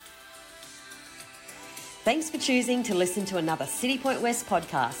Thanks for choosing to listen to another City Point West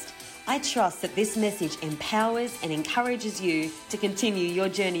podcast. I trust that this message empowers and encourages you to continue your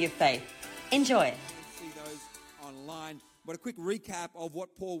journey of faith. Enjoy. See those online, but a quick recap of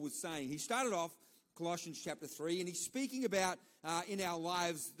what Paul was saying. He started off Colossians chapter 3, and he's speaking about in our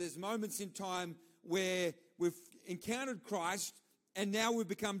lives, there's moments in time where we've encountered Christ, and now we've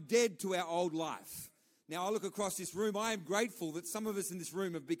become dead to our old life. Now, I look across this room, I am grateful that some of us in this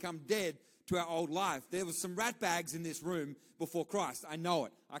room have become dead to our old life. There was some rat bags in this room before Christ. I know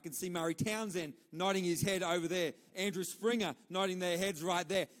it. I can see Murray Townsend nodding his head over there. Andrew Springer nodding their heads right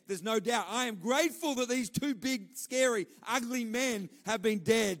there. There's no doubt. I am grateful that these two big, scary, ugly men have been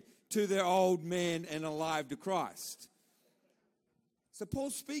dead to their old man and alive to Christ. So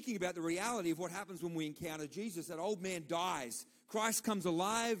Paul's speaking about the reality of what happens when we encounter Jesus. That old man dies. Christ comes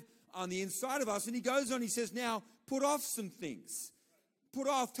alive on the inside of us, and he goes on, he says, now put off some things.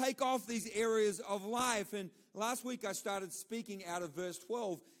 Take off these areas of life. And last week I started speaking out of verse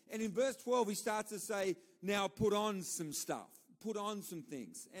 12. And in verse 12 he starts to say, now put on some stuff. Put on some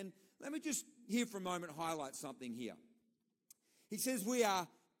things. And let me just here for a moment highlight something here. He says we are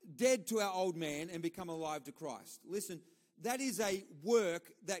dead to our old man and become alive to Christ. Listen, that is a work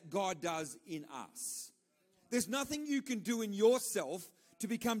that God does in us. There's nothing you can do in yourself to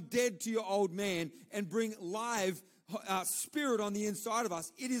become dead to your old man and bring live spirit on the inside of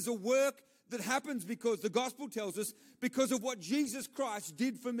us. It is a work that happens because the gospel tells us because of what Jesus Christ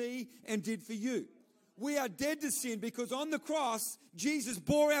did for me and did for you. We are dead to sin because on the cross, Jesus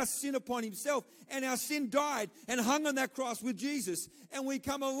bore our sin upon himself and our sin died and hung on that cross with Jesus. And we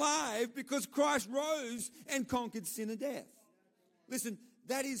come alive because Christ rose and conquered sin and death. Listen,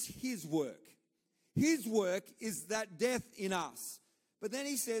 that is his work. His work is that death in us. But then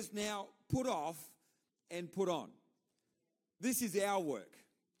he says, now put off and put on. This is our work.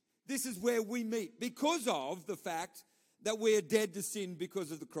 This is where we meet. Because of the fact that we're dead to sin because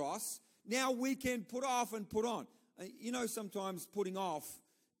of the cross, now we can put off and put on. You know, sometimes putting off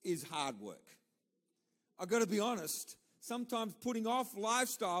is hard work. I've got to be honest. Sometimes putting off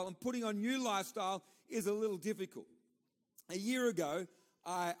lifestyle and putting on new lifestyle is a little difficult. A year ago,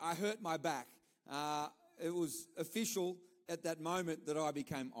 I hurt my back. It was official at that moment that I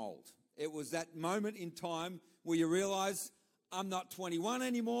became old. It was that moment in time where you realize I'm not 21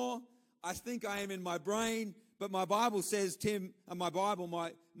 anymore. I think I am in my brain, but my Bible says, my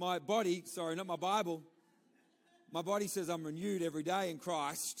body says I'm renewed every day in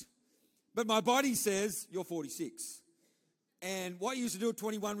Christ. But my body says, you're 46. And what you used to do at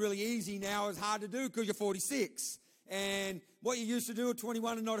 21 really easy now is hard to do because you're 46. And what you used to do at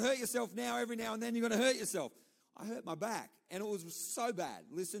 21 and not hurt yourself now, every now and then you're going to hurt yourself. I hurt my back, and it was so bad.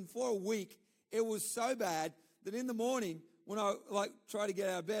 Listen, for a week, it was so bad that in the morning, when I tried to get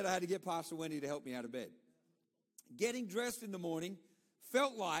out of bed, I had to get Pastor Wendy to help me out of bed. Getting dressed in the morning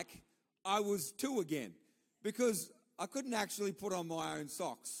felt like I was two again because I couldn't actually put on my own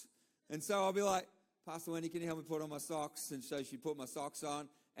socks. And so I'll be like, Pastor Wendy, can you help me put on my socks? And so she'd put my socks on.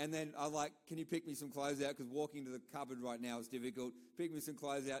 And then I'm like, can you pick me some clothes out? Because walking to the cupboard right now is difficult. Pick me some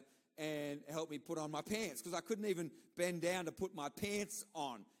clothes out and help me put on my pants because I couldn't even bend down to put my pants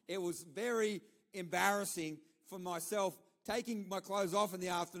on. It was very embarrassing for myself. Taking my clothes off in the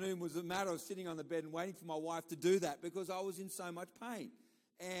afternoon was a matter of sitting on the bed and waiting for my wife to do that because I was in so much pain.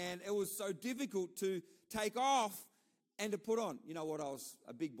 And it was so difficult to take off and to put on. You know what, I was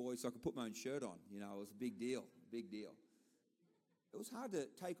a big boy, so I could put my own shirt on. You know, it was a big deal. It was hard to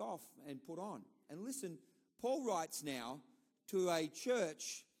take off and put on. And listen, Paul writes now to a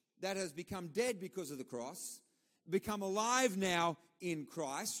church that has become dead because of the cross, become alive now in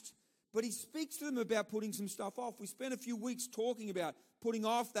Christ, but he speaks to them about putting some stuff off. We spent a few weeks talking about putting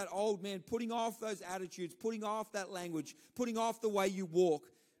off that old man, putting off those attitudes, putting off that language, putting off the way you walk.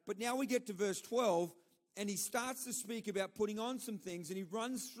 But now we get to verse 12, and he starts to speak about putting on some things, and he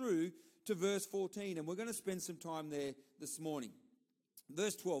runs through to verse 14, and we're going to spend some time there this morning.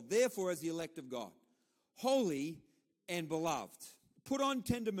 Verse 12, therefore, as the elect of God, holy and beloved, put on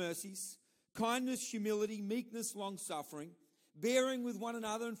tender mercies, kindness, humility, meekness, long-suffering, bearing with one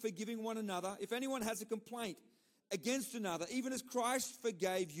another and forgiving one another. If anyone has a complaint against another, even as Christ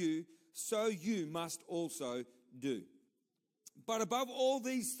forgave you, so you must also do. But above all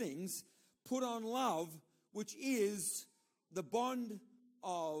these things, put on love, which is the bond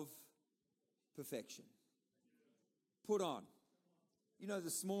of perfection. Put on. You know,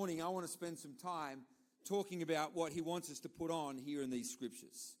 this morning I want to spend some time talking about what he wants us to put on here in these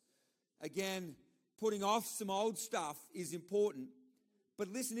scriptures. Again, putting off some old stuff is important. But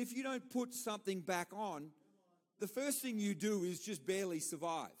listen, if you don't put something back on, the first thing you do is just barely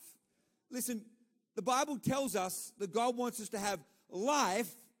survive. Listen, The Bible tells us that God wants us to have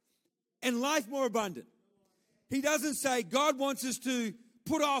life and life more abundant. He doesn't say God wants us to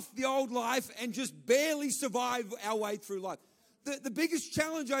put off the old life and just barely survive our way through life. The biggest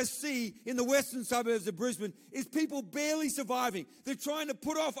challenge I see in the western suburbs of Brisbane is people barely surviving. They're trying to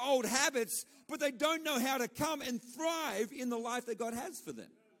put off old habits, but they don't know how to come and thrive in the life that God has for them.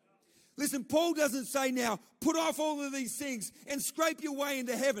 Listen, Paul doesn't say now, put off all of these things and scrape your way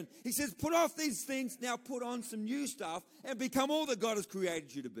into heaven. He says, put off these things, now put on some new stuff and become all that God has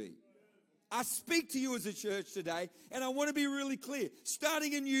created you to be. I speak to you as a church today, and I want to be really clear.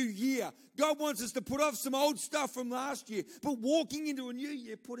 Starting a new year, God wants us to put off some old stuff from last year, but walking into a new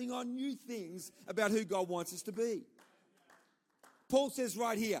year, putting on new things about who God wants us to be. Paul says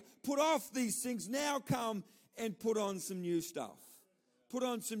right here, put off these things, now come and put on some new stuff. Put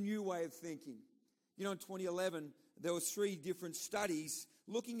on some new way of thinking. You know, in 2011, there was 3 different studies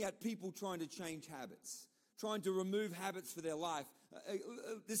looking at people trying to change habits, trying to remove habits for their life.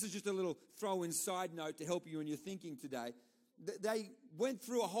 This is just a little throw-in side note to help you in your thinking today. They went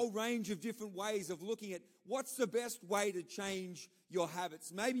through a whole range of different ways of looking at what's the best way to change your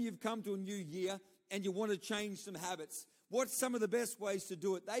habits. Maybe you've come to a new year and you want to change some habits. What's some of the best ways to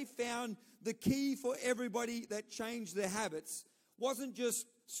do it? They found the key for everybody that changed their habits wasn't just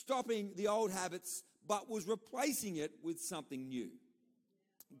stopping the old habits, but was replacing it with something new.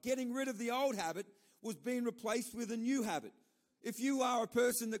 Getting rid of the old habit was being replaced with a new habit. If you are a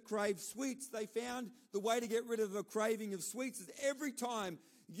person that craves sweets, they found the way to get rid of a craving of sweets is every time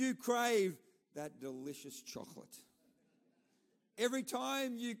you crave that delicious chocolate. Every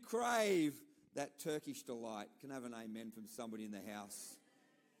time you crave that Turkish delight. Can I have an amen from somebody in the house?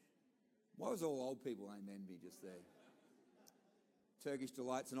 Why was all old people amen me just there? Turkish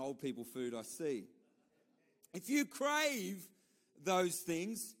delight's an old people food, I see. If you crave those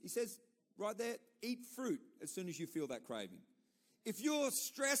things, he says right there, eat fruit as soon as you feel that craving. If you're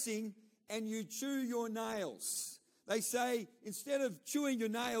stressing and you chew your nails, they say instead of chewing your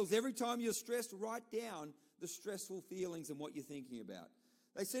nails every time you're stressed, write down the stressful feelings and what you're thinking about.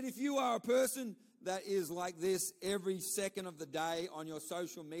 They said if you are a person that is like this every second of the day on your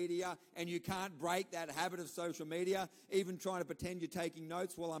social media and you can't break that habit of social media, even trying to pretend you're taking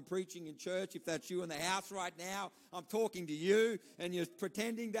notes while I'm preaching in church, if that's you in the house right now, I'm talking to you and you're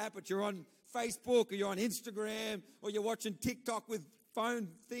pretending that, but you're on Facebook or you're on Instagram or you're watching TikTok with phone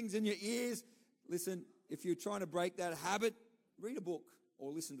things in your ears. Listen, if you're trying to break that habit, read a book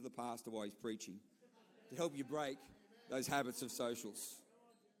or listen to the pastor while he's preaching to help you break those habits of socials.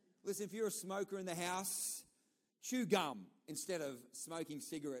 Listen, if you're a smoker in the house, chew gum instead of smoking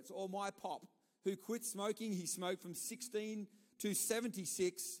cigarettes. Or my pop, who quit smoking, he smoked from 16 to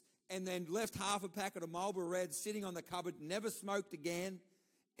 76 and then left half a packet of Marlboro Reds sitting on the cupboard, never smoked again,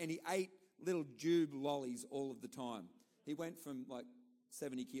 and he ate little Jube lollies all of the time. He went from like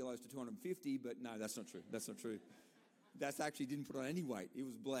 70 kilos to 250, but no, that's not true. That's not true. That's actually didn't put on any weight. He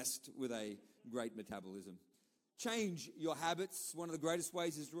was blessed with a great metabolism. Change your habits. One of the greatest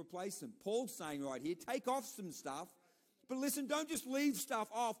ways is to replace them. Paul's saying right here, take off some stuff. But listen, don't just leave stuff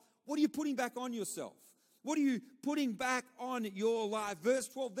off. What are you putting back on yourself? What are you putting back on your life? Verse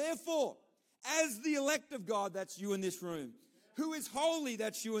 12, therefore, as the elect of God, that's you in this room, who is holy,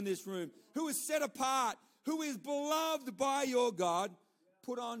 that's you in this room, who is set apart, who is beloved by your God,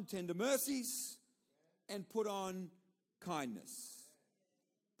 put on tender mercies and put on kindness.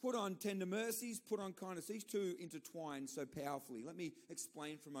 Put on tender mercies, put on kindness. These two intertwine so powerfully. Let me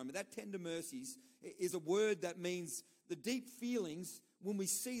explain for a moment. That tender mercies is a word that means the deep feelings when we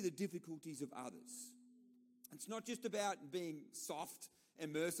see the difficulties of others. It's not just about being soft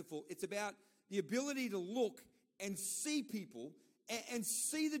and merciful. It's about the ability to look and see people and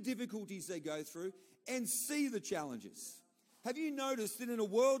see the difficulties they go through and see the challenges. Have you noticed that in a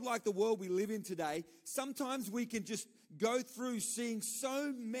world like the world we live in today, sometimes we can just go through seeing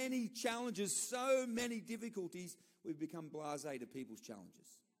so many challenges, so many difficulties, we've become blasé to people's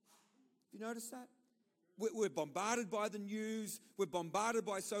challenges. Have you noticed that? We're bombarded by the news, we're bombarded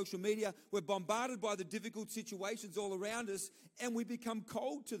by social media, we're bombarded by the difficult situations all around us, and we become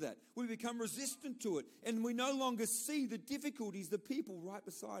cold to that. We become resistant to it, and we no longer see the difficulties, the people right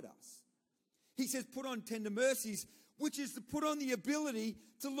beside us. He says, put on tender mercies, which is to put on the ability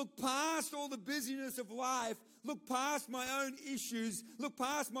to look past all the busyness of life, look past my own issues, look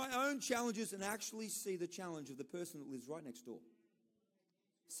past my own challenges, and actually see the challenge of the person that lives right next door.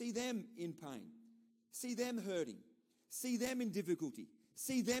 See them in pain. See them hurting. See them in difficulty.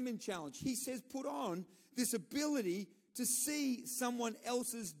 See them in challenge. He says put on this ability to see someone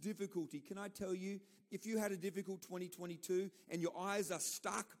else's difficulty. Can I tell you, if you had a difficult 2022 and your eyes are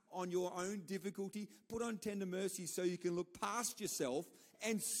stuck on your own difficulty, put on tender mercies so you can look past yourself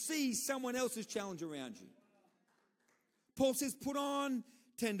and see someone else's challenge around you. Paul says, put on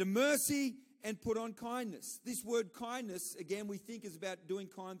tender mercy and put on kindness. This word kindness, again, we think is about doing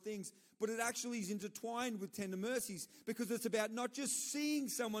kind things, but it actually is intertwined with tender mercies because it's about not just seeing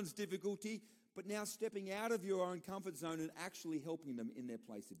someone's difficulty, but now stepping out of your own comfort zone and actually helping them in their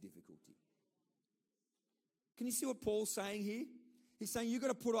place of difficulty. Can you see what Paul's saying here? He's saying you've got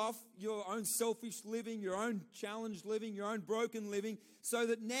to put off your own selfish living, your own challenged living, your own broken living, so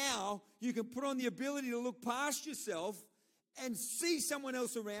that now you can put on the ability to look past yourself and see someone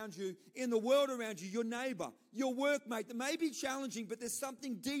else around you, in the world around you, your neighbor, your workmate that may be challenging, but there's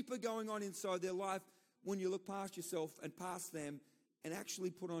something deeper going on inside their life when you look past yourself and past them and actually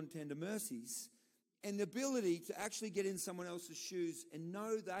put on tender mercies. And the ability to actually get in someone else's shoes and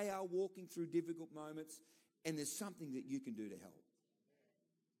know they are walking through difficult moments and there's something that you can do to help.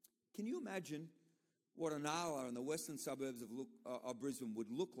 Can you imagine what Inala and the western suburbs of Brisbane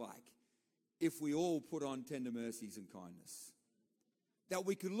would look like if we all put on tender mercies and kindness? That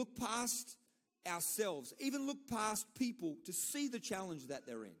we could look past ourselves, even look past people to see the challenge that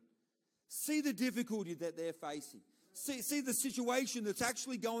they're in, see the difficulty that they're facing, see the situation that's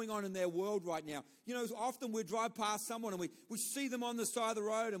actually going on in their world right now. You know, often we drive past someone and we see them on the side of the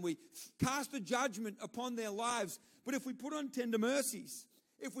road and we cast a judgment upon their lives. But if we put on tender mercies,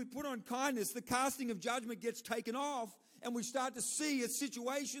 if we put on kindness, the casting of judgment gets taken off and we start to see a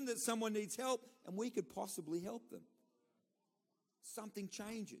situation that someone needs help and we could possibly help them. Something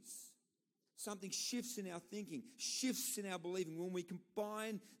changes. Something shifts in our thinking, shifts in our believing. When we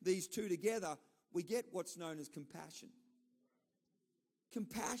combine these two together, we get what's known as compassion.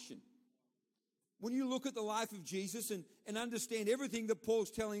 Compassion. When you look at the life of Jesus and understand everything that Paul's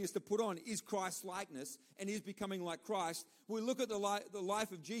telling us to put on is Christ-likeness and is becoming like Christ, we look at the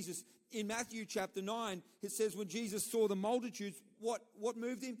life of Jesus. In Matthew chapter 9, it says when Jesus saw the multitudes, what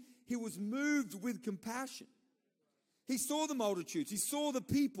moved him? He was moved with compassion. He saw the multitudes. He saw the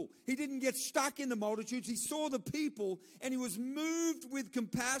people. He didn't get stuck in the multitudes. He saw the people and he was moved with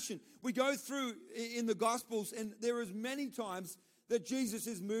compassion. We go through in the Gospels and there is many times that Jesus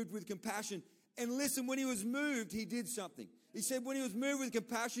is moved with compassion. And listen, when he was moved, he did something. He said when he was moved with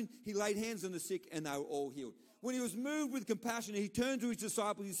compassion, he laid hands on the sick and they were all healed. When he was moved with compassion, he turned to his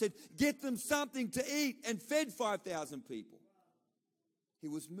disciples. He said, get them something to eat, and fed 5,000 people. He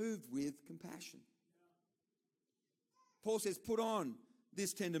was moved with compassion. Paul says, put on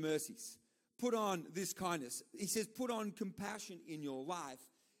this tender mercies. Put on this kindness. He says, put on compassion in your life.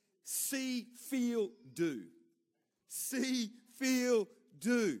 See, feel, do. See, feel,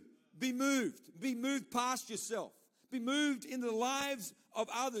 do. Be moved. Be moved past yourself. Be moved in the lives of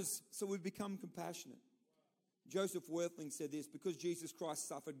others so we become compassionate. Joseph Worthling said this, because Jesus Christ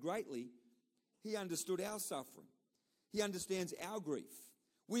suffered greatly, he understood our suffering. He understands our grief.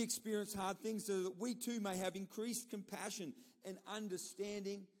 We experience hard things so that we too may have increased compassion and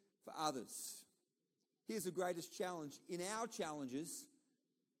understanding for others. Here's the greatest challenge. In our challenges,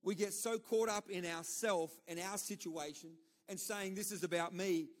 we get so caught up in ourself and our situation and saying this is about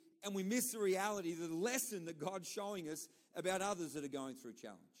me, and we miss the reality, the lesson that God's showing us about others that are going through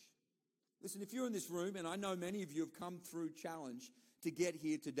challenge. Listen, if you're in this room, and I know many of you have come through challenge to get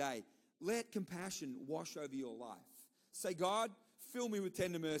here today, let compassion wash over your life. Say, God, fill me with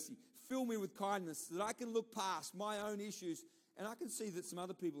tender mercy. Fill me with kindness so that I can look past my own issues and I can see that some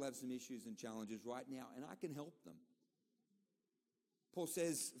other people have some issues and challenges right now and I can help them. Paul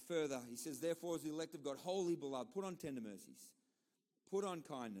says further, he says, therefore, as the elect of God, wholly beloved, put on tender mercies, put on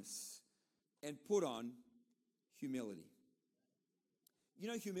kindness, and put on humility. You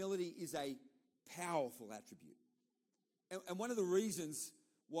know, humility is a powerful attribute. And one of the reasons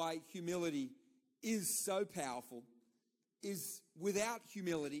why humility is so powerful is without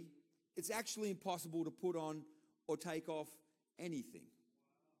humility, it's actually impossible to put on or take off anything.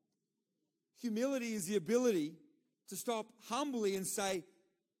 Humility is the ability to stop humbly and say,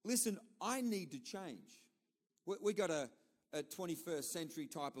 listen, I need to change. We got a 21st century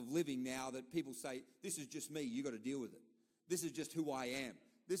type of living now that people say, this is just me, you got to deal with it. This is just who I am.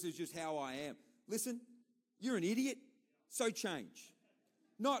 This is just how I am. Listen, you're an idiot, so change.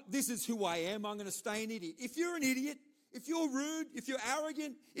 Not, this is who I am, I'm going to stay an idiot. If you're an idiot, if you're rude, if you're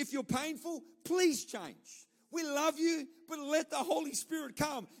arrogant, if you're painful, please change. We love you, but let the Holy Spirit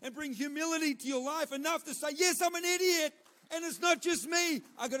come and bring humility to your life enough to say, yes, I'm an idiot, and it's not just me.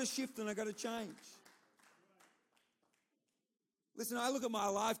 I got to shift and I got to change. Listen, I look at my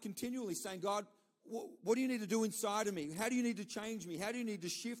life continually saying, God, what do you need to do inside of me? How do you need to change me? How do you need to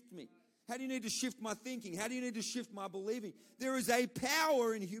shift me? How do you need to shift my thinking? How do you need to shift my believing? There is a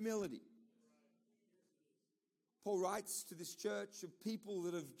power in humility. Paul writes to this church of people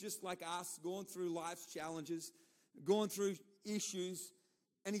that have, just like us, gone through life's challenges, gone through issues,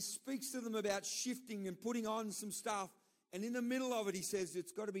 and he speaks to them about shifting and putting on some stuff. And in the middle of it, he says,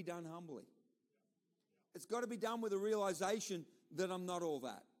 it's got to be done humbly. It's got to be done with a realization that I'm not all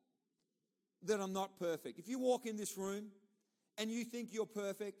that I'm not perfect. If you walk in this room and you think you're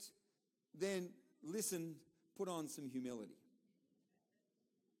perfect, then listen, put on some humility.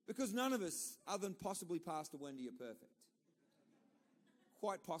 Because none of us, other than possibly Pastor Wendy, are perfect.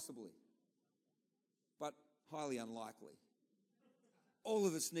 Quite possibly. But highly unlikely. All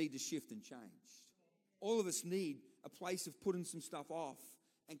of us need to shift and change. All of us need a place of putting some stuff off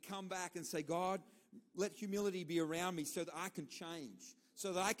and come back and say, God, let humility be around me so that I can change,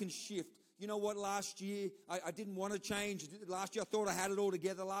 so that I can shift. You know what, last year, I didn't want to change. Last year, I thought I had it all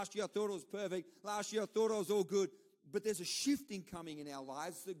together. Last year, I thought it was perfect. Last year, I thought I was all good. But there's a shifting coming in our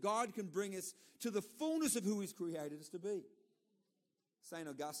lives that God can bring us to the fullness of who He's created us to be. St.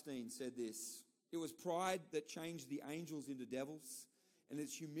 Augustine said this: it was pride that changed the angels into devils, and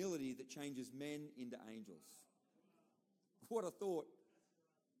it's humility that changes men into angels. What a thought.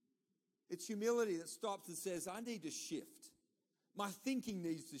 It's humility that stops and says, I need to shift. My thinking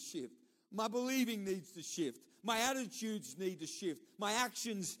needs to shift. My believing needs to shift. My attitudes need to shift. My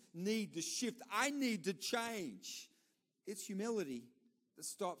actions need to shift. I need to change. It's humility that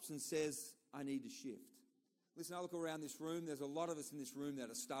stops and says, I need to shift. Listen, I look around this room. There's a lot of us in this room that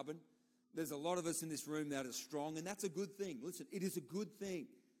are stubborn. There's a lot of us in this room that are strong, and that's a good thing. Listen, it is a good thing.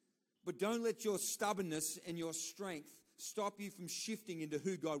 But don't let your stubbornness and your strength stop you from shifting into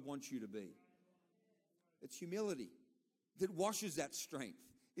who God wants you to be. It's humility that washes that strength.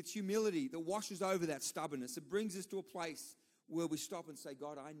 It's humility that washes over that stubbornness. It brings us to a place where we stop and say,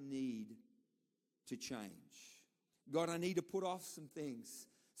 God, I need to change. God, I need to put off some things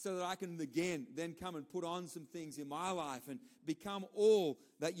so that I can again then come and put on some things in my life and become all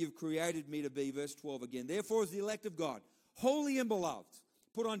that you've created me to be. Verse 12 again. Therefore, as the elect of God, holy and beloved,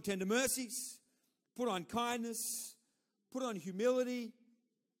 put on tender mercies, put on kindness, put on humility.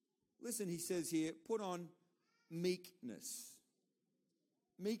 Listen, he says here, put on meekness.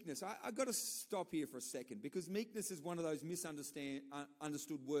 Meekness. I've got to stop here for a second, because meekness is one of those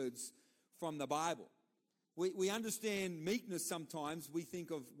misunderstood words from the Bible. We understand meekness sometimes. We think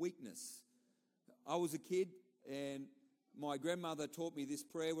of weakness. I was a kid, and my grandmother taught me this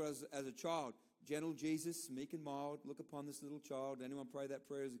prayer as a child. Gentle Jesus, meek and mild, look upon this little child. Anyone pray that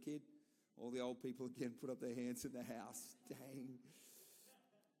prayer as a kid? All the old people again put up their hands in the house. Dang.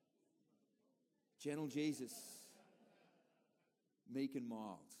 Gentle Jesus, meek and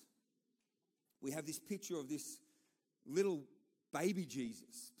mild. We have this picture of this little baby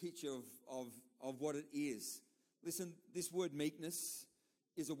Jesus, picture of what it is. Listen, this word meekness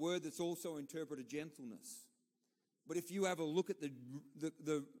is a word that's also interpreted gentleness. But if you have a look at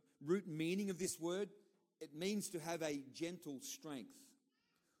the root meaning of this word, it means to have a gentle strength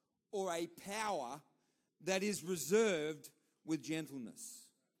or a power that is reserved with gentleness.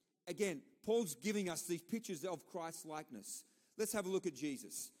 Again, Paul's giving us these pictures of Christ's likeness. Let's have a look at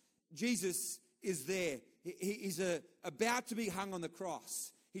Jesus. Jesus is there. He's about to be hung on the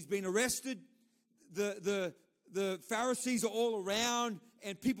cross. He's been arrested. The Pharisees are all around,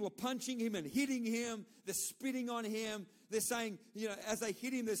 and people are punching him and hitting him. They're spitting on him. They're saying, as they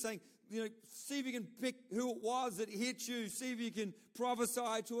hit him, they're saying, see if you can pick who it was that hit you. See if you can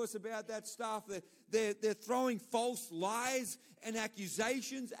prophesy to us about that stuff. They're throwing false lies and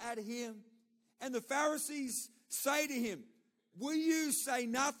accusations at him. And the Pharisees say to him, will you say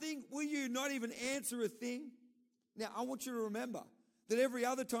nothing? Will you not even answer a thing? Now, I want you to remember that every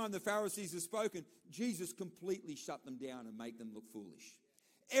other time the Pharisees have spoken, Jesus completely shut them down and made them look foolish.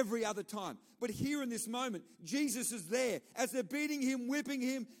 Every other time. But here in this moment, Jesus is there. As they're beating him, whipping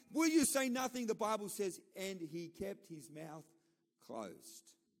him, will you say nothing? The Bible says, and he kept his mouth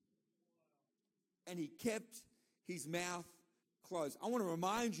closed. And he kept his mouth closed. I want to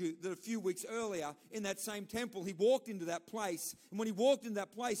remind you that a few weeks earlier in that same temple, he walked into that place. And when he walked into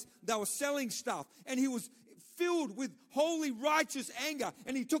that place, they were selling stuff. And he was filled with holy, righteous anger.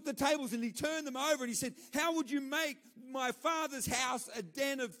 And he took the tables and he turned them over and he said, how would you make my Father's house a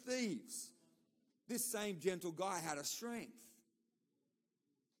den of thieves? This same gentle guy had a strength.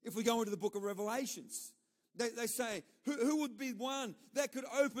 If we go into the book of Revelations, they say, who would be one that could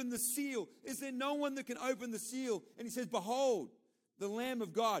open the seal? Is there no one that can open the seal? And he says, behold, the Lamb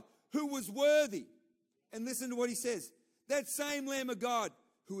of God, who was worthy. And listen to what he says. That same Lamb of God,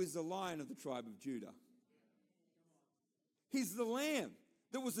 who is the Lion of the tribe of Judah. He's the Lamb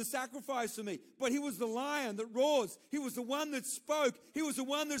that was the sacrifice for me. But he was the lion that roars. He was the one that spoke. He was the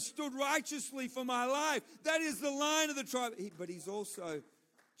one that stood righteously for my life. That is the Lion of the tribe. But he's also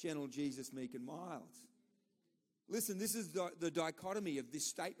gentle, Jesus, meek and mild. Listen, this is the dichotomy of this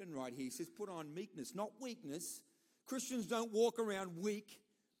statement right here. He says, put on meekness, not weakness. Christians don't walk around weak.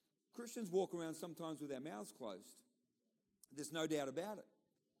 Christians walk around sometimes with our mouths closed. There's no doubt about it.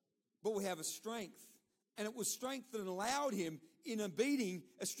 But we have a strength. And it was strength that allowed him in a beating,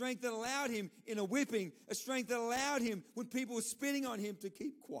 a strength that allowed him in a whipping, a strength that allowed him when people were spitting on him to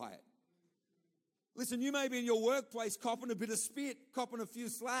keep quiet. Listen, you may be in your workplace copping a bit of spit, copping a few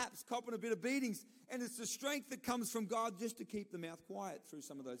slaps, copping a bit of beatings, and it's the strength that comes from God just to keep the mouth quiet through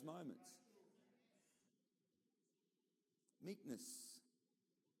some of those moments. Meekness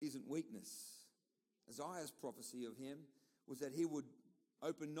isn't weakness. Isaiah's prophecy of him was that he would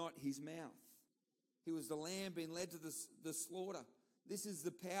open not his mouth. He was the lamb being led to the slaughter. This is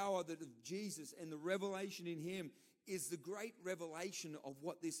the power that of Jesus, and the revelation in him is the great revelation of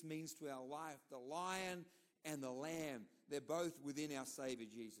what this means to our life. The lion and the lamb, they're both within our Savior,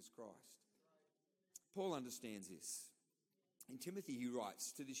 Jesus Christ. Paul understands this. In Timothy, he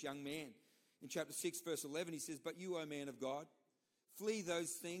writes to this young man in chapter 6, verse 11, he says, but you, O man of God, flee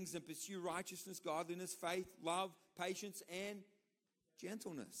those things and pursue righteousness, godliness, faith, love, patience, and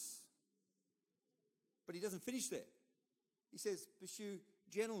gentleness. But he doesn't finish there. He says, pursue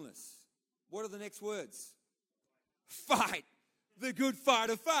gentleness. What are the next words? Fight the good fight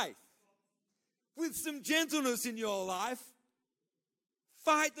of faith. With some gentleness in your life,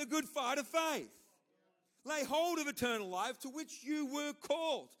 fight the good fight of faith. Lay hold of eternal life to which you were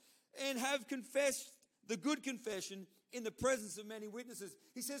called, and have confessed the good confession in the presence of many witnesses.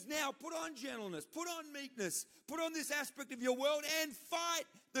 He says, now put on gentleness, put on meekness, put on this aspect of your world, and fight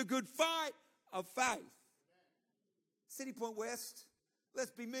the good fight of faith. City Point West,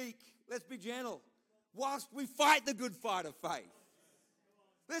 let's be meek, let's be gentle, whilst we fight the good fight of faith.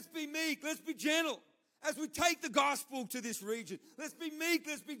 Let's be meek, let's be gentle as we take the gospel to this region. Let's be meek,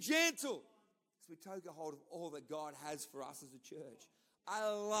 let's be gentle as we take a hold of all that God has for us as a church. I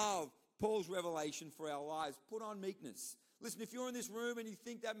love Paul's revelation for our lives. Put on meekness. Listen, if you're in this room and you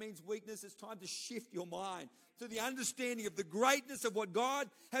think that means weakness, it's time to shift your mind to the understanding of the greatness of what God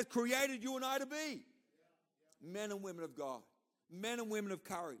has created you and I to be. Men and women of God, men and women of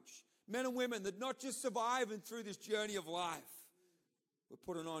courage, men and women that not just survive and through this journey of life, we're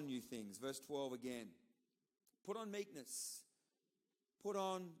putting on new things. Verse 12 again. Put on meekness. Put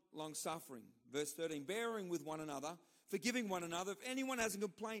on long-suffering. Verse 13, bearing with one another, forgiving one another. If anyone has a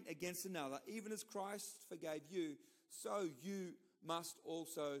complaint against another, even as Christ forgave you, so you must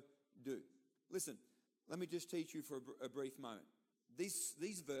also do. Listen, let me just teach you for a brief moment.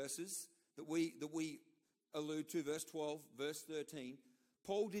 These verses that we allude to, verse 12, verse 13,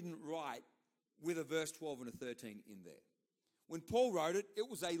 Paul didn't write with a verse 12 and a 13 in there. When Paul wrote it, it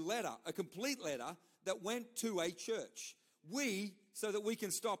was a letter, a complete letter that went to a church. So that we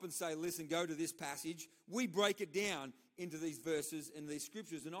can stop and say, listen, go to this passage, we break it down into these verses and these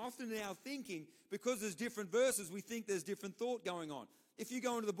scriptures. And often in our thinking, because there's different verses, we think there's different thought going on. If you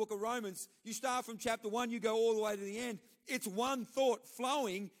go into the book of Romans, you start from chapter 1, you go all the way to the end. It's one thought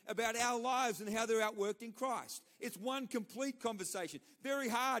flowing about our lives and how they're outworked in Christ. It's one complete conversation. Very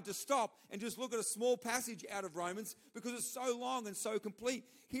hard to stop and just look at a small passage out of Romans because it's so long and so complete.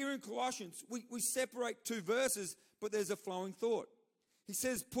 Here in Colossians, we separate two verses, but there's a flowing thought. He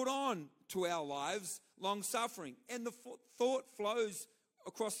says, put on to our lives long-suffering. And the thought flows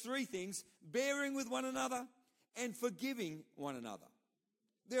across three things: bearing with one another and forgiving one another.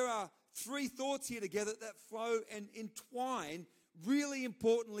 There are three thoughts here together that flow and entwine really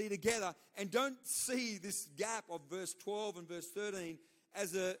importantly together, and don't see this gap of verse 12 and verse 13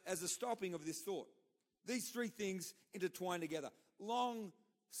 as a stopping of this thought. These three things intertwine together.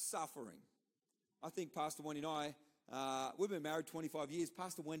 Long-suffering. I think Pastor Wendy and I, we've been married 25 years.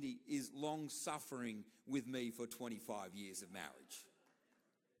 Pastor Wendy is long-suffering with me for 25 years of marriage.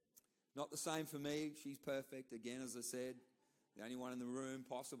 Not the same for me. She's perfect, again, as I said. The only one in the room,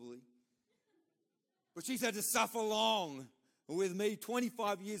 possibly. But she's had to suffer long with me,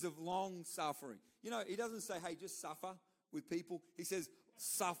 25 years of long suffering. You know, he doesn't say, hey, just suffer with people. He says,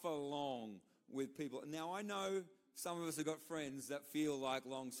 suffer long with people. Now, I know some of us have got friends that feel like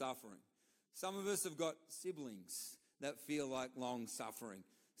long suffering. Some of us have got siblings that feel like long suffering.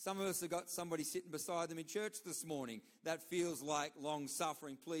 Some of us have got somebody sitting beside them in church this morning that feels like long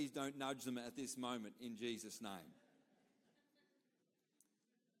suffering. Please don't nudge them at this moment in Jesus' name.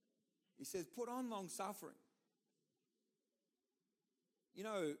 He says, put on long suffering. You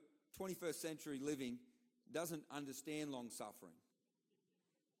know, 21st century living doesn't understand long suffering.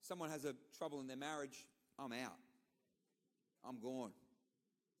 Someone has a trouble in their marriage, I'm out. I'm gone.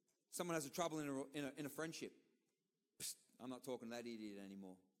 Someone has a trouble in a friendship. Psst, I'm not talking to that idiot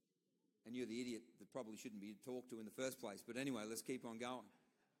anymore. And you're the idiot that probably shouldn't be talked to in the first place. But anyway, let's keep on going.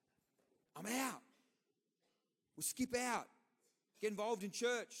 I'm out. We'll skip out. Get involved in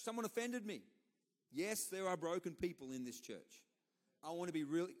church. Someone offended me. Yes, there are broken people in this church. I want to be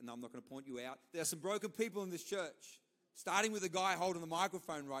really... No, I'm not going to point you out. There are some broken people in this church. Starting with the guy holding the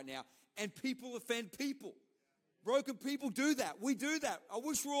microphone right now. And people offend people. Broken people do that. We do that. I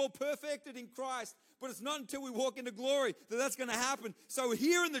wish we're all perfected in Christ, but it's not until we walk into glory that that's going to happen. So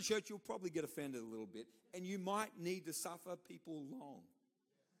here in the church, you'll probably get offended a little bit, and you might need to suffer people long.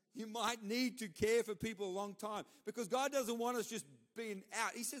 You might need to care for people a long time, because God doesn't want us just being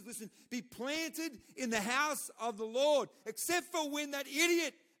out. He says, listen, be planted in the house of the Lord, except for when that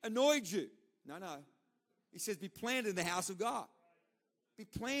idiot annoyed you. No. He says, be planted in the house of God. Be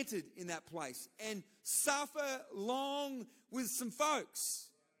planted in that place and suffer long with some folks.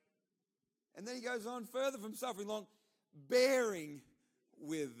 And then he goes on further from suffering long, bearing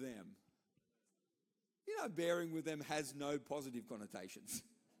with them. You know, bearing with them has no positive connotations.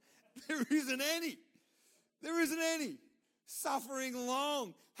 There isn't any. There isn't any. Suffering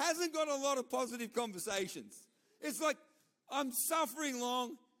long hasn't got a lot of positive conversations. It's like, I'm suffering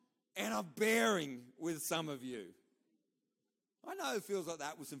long and I'm bearing with some of you. I know it feels like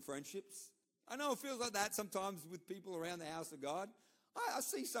that with some friendships. I know it feels like that sometimes with people around the house of God. I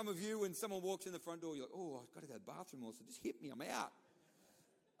see some of you when someone walks in the front door, you're like, oh, I've got to go to the bathroom also. Just hit me, I'm out.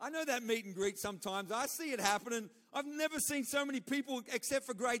 I know that meet and greet sometimes. I see it happening. I've never seen so many people, except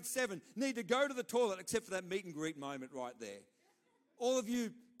for grade 7, need to go to the toilet except for that meet and greet moment right there. All of you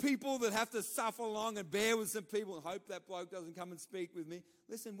people that have to suffer along and bear with some people and hope that bloke doesn't come and speak with me.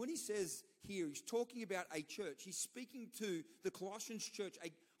 Listen, when he says here, he's talking about a church. He's speaking to the Colossians church, a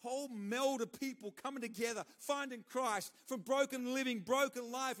whole meld of people coming together, finding Christ from broken living,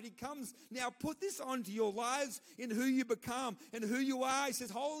 broken life. And he comes, now put this onto your lives in who you become and who you are. He says,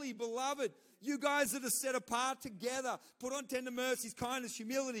 holy beloved, you guys that are set apart together, put on tender mercies, kindness,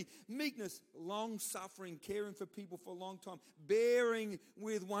 humility, meekness, long-suffering, caring for people for a long time, bearing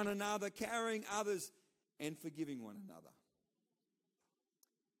with one another, carrying others, and forgiving one another.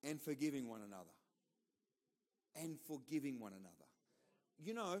 And forgiving one another. And forgiving one another.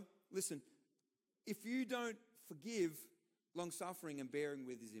 You know, listen, if you don't forgive, long-suffering and bearing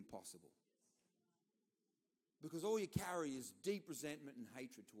with is impossible. Because all you carry is deep resentment and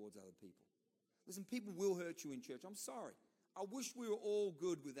hatred towards other people. Listen, people will hurt you in church. I'm sorry. I wish we were all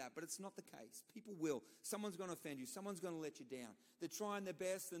good with that, but it's not the case. People will. Someone's going to offend you. Someone's going to let you down. They're trying their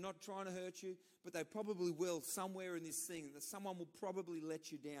best. They're not trying to hurt you, but they probably will somewhere in this thing. That someone will probably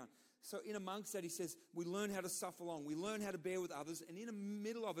let you down. So in amongst that, he says, we learn how to suffer long. We learn how to bear with others. And in the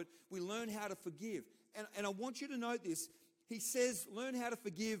middle of it, we learn how to forgive. And I want you to note this. He says, learn how to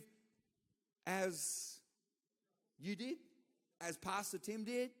forgive as you did, as Pastor Tim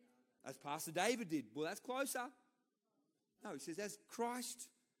did, as Pastor David did. Well, that's closer. No, he says, as Christ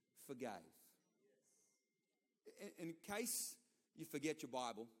forgave. In case you forget your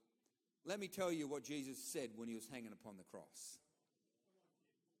Bible, let me tell you what Jesus said when he was hanging upon the cross.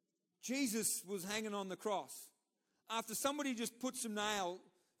 Jesus was hanging on the cross after somebody just put some nail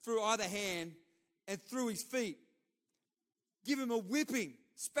through either hand and through his feet, give him a whipping,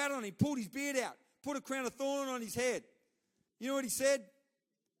 spat on him, pulled his beard out, put a crown of thorn on his head. You know what he said?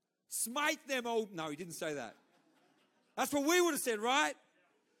 Smite them, No, he didn't say that. That's what we would have said, right?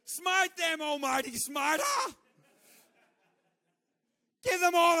 Smite them, almighty smiter. Give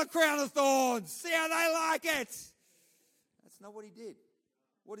them all a crown of thorns. See how they like it. That's not what he did.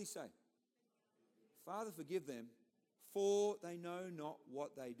 What did he say? Father, forgive them, for they know not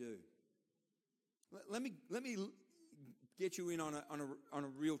what they do. Let me get you in on a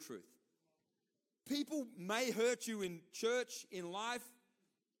real truth. People may hurt you in church, in life,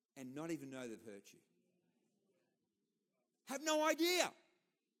 and not even know they've hurt you. Have no idea.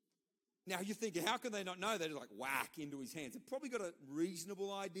 Now you're thinking, how can they not know? They're like whack into his hands. They've probably got a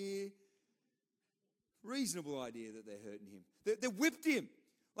reasonable idea that they're hurting him. They whipped him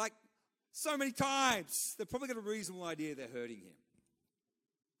like so many times. They've probably got a reasonable idea they're hurting him.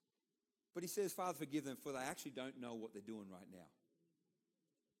 But he says, Father, forgive them, for they actually don't know what they're doing right now.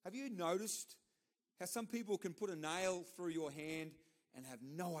 Have you noticed how some people can put a nail through your hand and have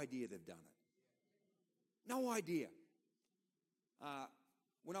no idea they've done it? No idea.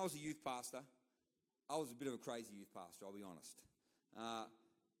 When I was a youth pastor, I was a bit of a crazy youth pastor, I'll be honest.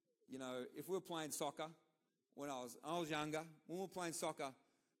 You know, if we were playing soccer, when I was younger, when we were playing soccer,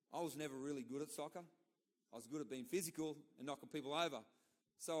 I was never really good at soccer. I was good at being physical and knocking people over.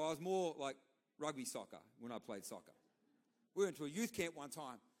 So I was more like rugby soccer when I played soccer. We went to a youth camp one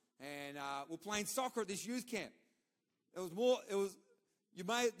time, and we're playing soccer at this youth camp. The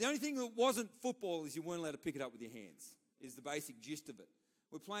only thing that wasn't football is you weren't allowed to pick it up with your hands, is the basic gist of it.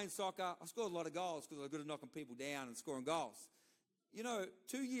 We're playing soccer. I scored a lot of goals because I was good at knocking people down and scoring goals.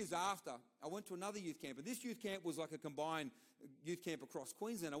 2 years after, I went to another youth camp, and this youth camp was like a combined youth camp across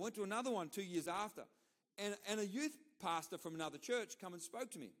Queensland. I went to another one 2 years after, and a youth pastor from another church come and spoke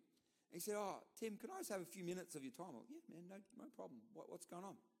to me. And he said, "Oh, Tim, can I just have a few minutes of your time?" I'm like, "Yeah, man, no problem. What's going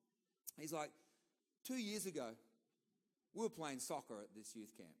on?" He's like, 2 years ago, we were playing soccer at this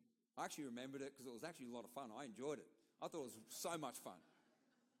youth camp. I actually remembered it because it was actually a lot of fun. I enjoyed it. I thought it was so much fun.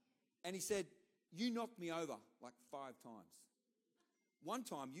 And he said, "You knocked me over like 5 times. One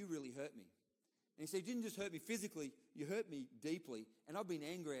time you really hurt me." And he said, "You didn't just hurt me physically, you hurt me deeply, and I've been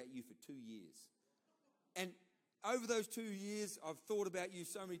angry at you for 2 years. And over those 2 years, I've thought about you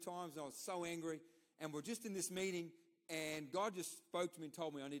so many times, and I was so angry, and we're just in this meeting, and God just spoke to me and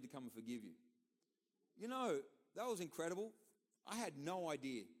told me I need to come and forgive you." That was incredible. I had no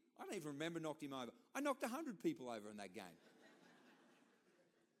idea. I don't even remember knocking him over. I knocked 100 people over in that game.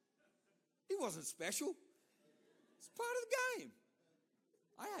 He wasn't special. It's part of the game.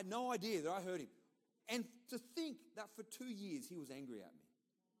 I had no idea that I hurt him. And to think that for 2 years he was angry at me.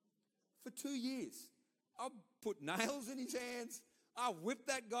 For 2 years. I put nails in his hands. I whipped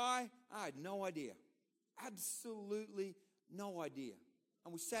that guy. I had no idea. Absolutely no idea.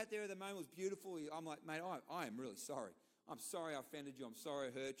 And we sat there at the moment. It was beautiful. I'm like, "Mate, I am really sorry. I'm sorry I offended you. I'm sorry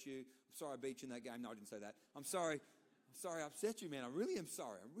I hurt you. I'm sorry I beat you in that game." No, I didn't say that. I'm sorry I upset you, man. I really am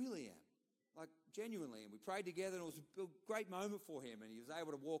sorry. I really am. Like, genuinely. And we prayed together, and it was a great moment for him. And he was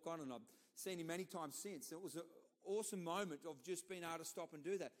able to walk on, and I've seen him many times since. It was an awesome moment of just being able to stop and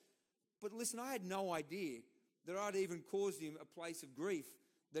do that. But listen, I had no idea that I'd even caused him a place of grief,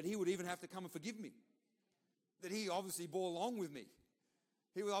 that he would even have to come and forgive me. That he obviously bore along with me.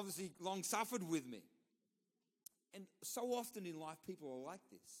 He was obviously long suffered with me. And so often in life, people are like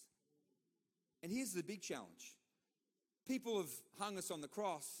this. And here's the big challenge. People have hung us on the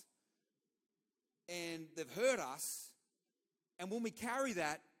cross, and they've hurt us. And when we carry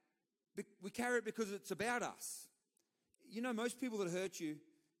that, we carry it because it's about us. Most people that hurt you,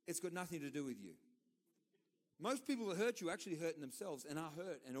 it's got nothing to do with you. Most people that hurt you are actually hurting themselves and are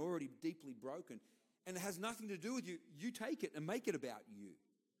hurt and already deeply broken. And it has nothing to do with you. You take it and make it about you.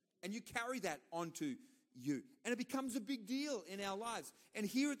 And you carry that onto you. And it becomes a big deal in our lives. And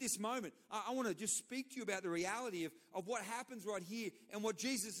here at this moment, I want to just speak to you about the reality of what happens right here and what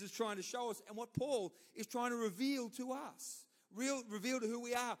Jesus is trying to show us and what Paul is trying to reveal to us. Reveal to who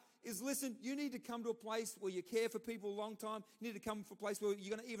we are is, listen, you need to come to a place where you care for people a long time. You need to come to a place where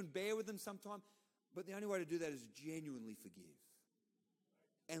you're going to even bear with them sometime. But the only way to do that is genuinely forgive.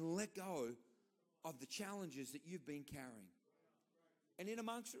 And let go of the challenges that you've been carrying. And in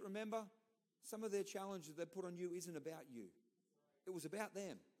amongst it, remember, some of their challenges they put on you isn't about you. It was about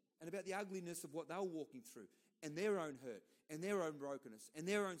them and about the ugliness of what they were walking through and their own hurt and their own brokenness and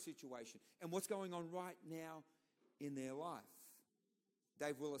their own situation and what's going on right now in their life.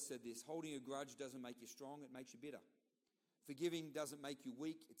 Dave Willis said this: "Holding a grudge doesn't make you strong, it makes you bitter. Forgiving doesn't make you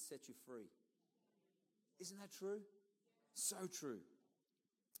weak, it sets you free." Isn't that true? So true.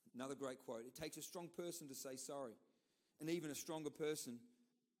 Another great quote: "It takes a strong person to say sorry, and even a stronger person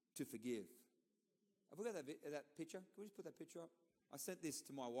to forgive." Have we got that picture? Can we just put that picture up? I sent this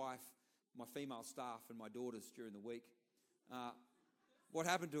to my wife, my female staff, and my daughters during the week. What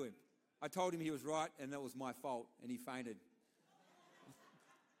happened to him? I told him he was right, and that was my fault, and he fainted.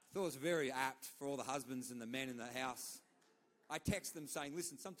 I thought it was very apt for all the husbands and the men in the house. I text them saying,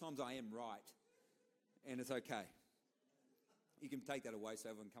 "Listen, sometimes I am right, and it's okay." You can take that away so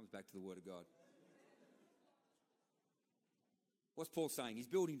everyone comes back to the Word of God. What's Paul saying? He's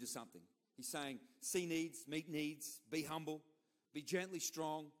building to something. He's saying, see needs, meet needs, be humble, be gently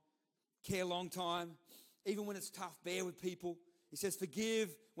strong, care long time. Even when it's tough, bear with people. He says,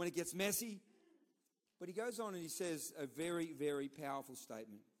 forgive when it gets messy. But he goes on and he says a very, very powerful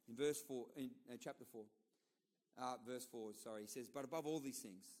statement in verse 4, in chapter 4. Verse 4, he says, "But above all these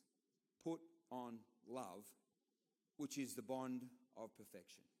things, put on love, which is the bond of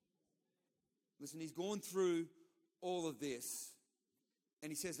perfection." Listen, he's gone through all of this,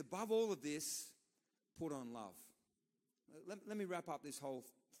 and he says, above all of this, put on love. Let me wrap up this whole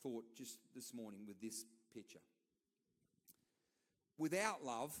thought just this morning with this picture. Without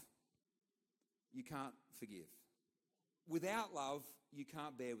love, you can't forgive. Without love, you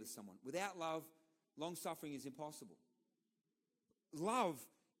can't bear with someone. Without love, long-suffering is impossible. Love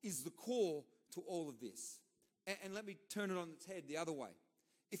is the core to all of this. And let me turn it on its head the other way.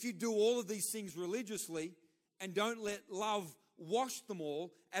 if you do all of these things religiously and don't let love wash them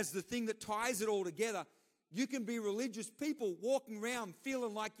all as the thing that ties it all together, you can be religious people walking around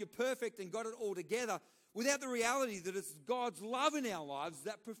feeling like you're perfect and got it all together without the reality that it's God's love in our lives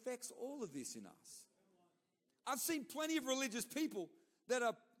that perfects all of this in us. I've seen plenty of religious people that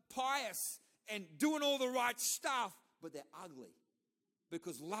are pious and doing all the right stuff, but they're ugly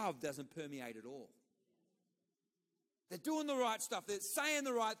because love doesn't permeate at all. They're doing the right stuff. They're saying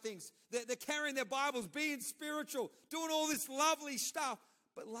the right things. They're carrying their Bibles, being spiritual, doing all this lovely stuff.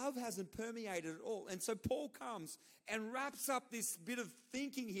 But love hasn't permeated at all. And so Paul comes and wraps up this bit of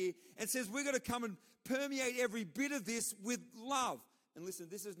thinking here and says, we're going to come and permeate every bit of this with love. And listen,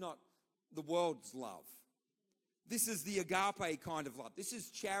 this is not the world's love. This is the agape kind of love. This is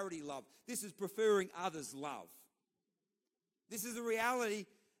charity love. This is preferring others' love. This is the reality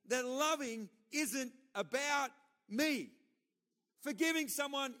that loving isn't about me. Forgiving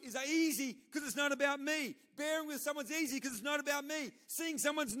someone is easy because it's not about me. Bearing with someone's easy because it's not about me. Seeing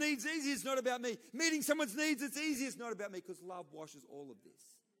someone's needs easy, it's not about me. Meeting someone's needs, it's easy, it's not about me, because love washes all of this.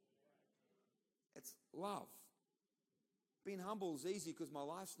 It's love. Being humble is easy because my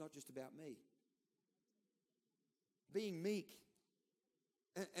life's not just about me. Being meek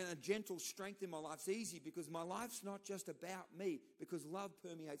and a gentle strength in my life's easy because my life's not just about me, because love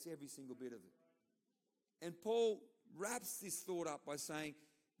permeates every single bit of it. And Paul wraps this thought up by saying,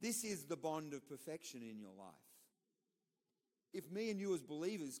 this is the bond of perfection in your life. If me and you as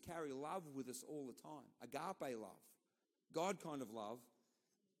believers carry love with us all the time, agape love, God kind of love,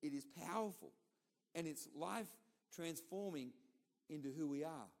 it is powerful and it's life transforming into who we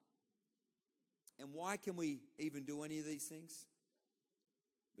are. And why can we even do any of these things?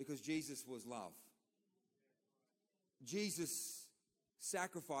 Because Jesus was love. Jesus'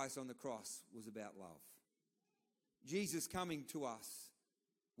 sacrifice on the cross was about love. Jesus coming to us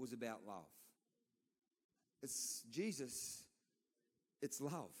was about love. It's Jesus, it's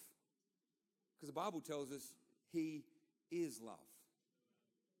love. Because the Bible tells us He is love.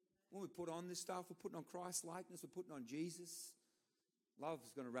 When we put on this stuff, we're putting on Christ's likeness, we're putting on Jesus. Love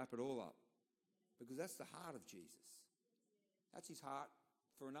is going to wrap it all up. Because that's the heart of Jesus. That's His heart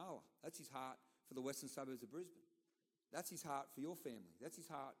for Inala. That's His heart for the western suburbs of Brisbane. That's His heart for your family. That's His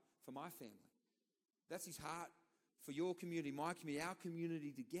heart for my family. That's His heart for your community, my community, our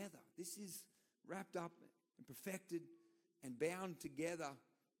community together. This is wrapped up and perfected and bound together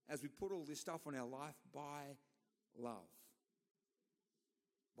as we put all this stuff on our life by love,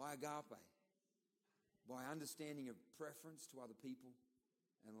 by agape, by understanding of preference to other people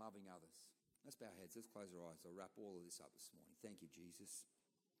and loving others. Let's bow our heads. Let's close our eyes. I'll wrap all of this up this morning. Thank you, Jesus.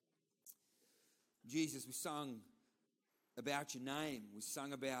 Jesus, we sung about your name. We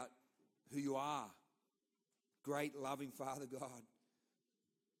sung about who you are. Great, loving Father God.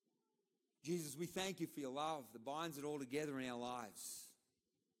 Jesus, we thank you for your love that binds it all together in our lives.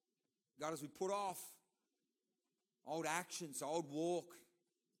 God, as we put off old actions, old walk,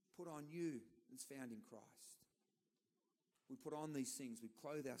 put on you that's found in Christ. We put on these things. We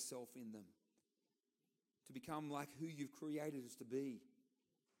clothe ourselves in them to become like who you've created us to be.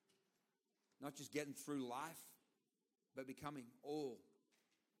 Not just getting through life, but becoming all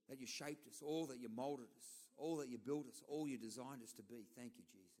that you shaped us, all that you molded us, all that you built us, all you designed us to be. Thank you,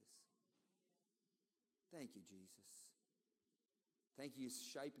 Jesus. Thank you, Jesus. Thank you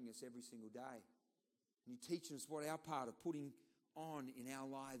for shaping us every single day. And you're teaching us what our part of putting on in our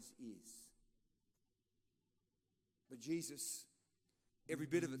lives is. But Jesus, every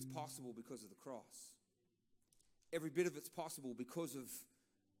bit of it's possible because of the cross. Every bit of it's possible because of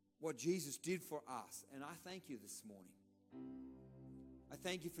what Jesus did for us. And I thank you this morning. I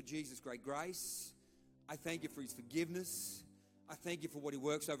thank you for Jesus' great grace. I thank you for His forgiveness. I thank you for what He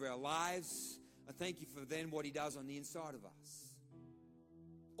works over our lives. I thank you for then what He does on the inside of us.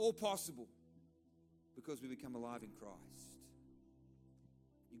 All possible because we become alive in Christ.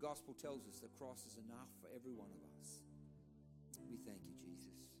 Your gospel tells us the cross is enough for every one of us. We thank you,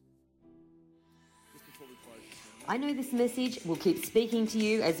 Jesus. Just before we close this morning, I know this message will keep speaking to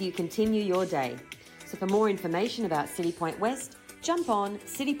you as you continue your day. So for more information about City Point West, jump on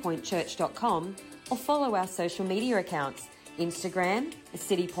citypointchurch.com or follow our social media accounts, Instagram,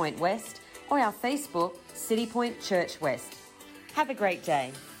 City Point West, or our Facebook, City Point Church West. Have a great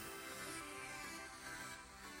day.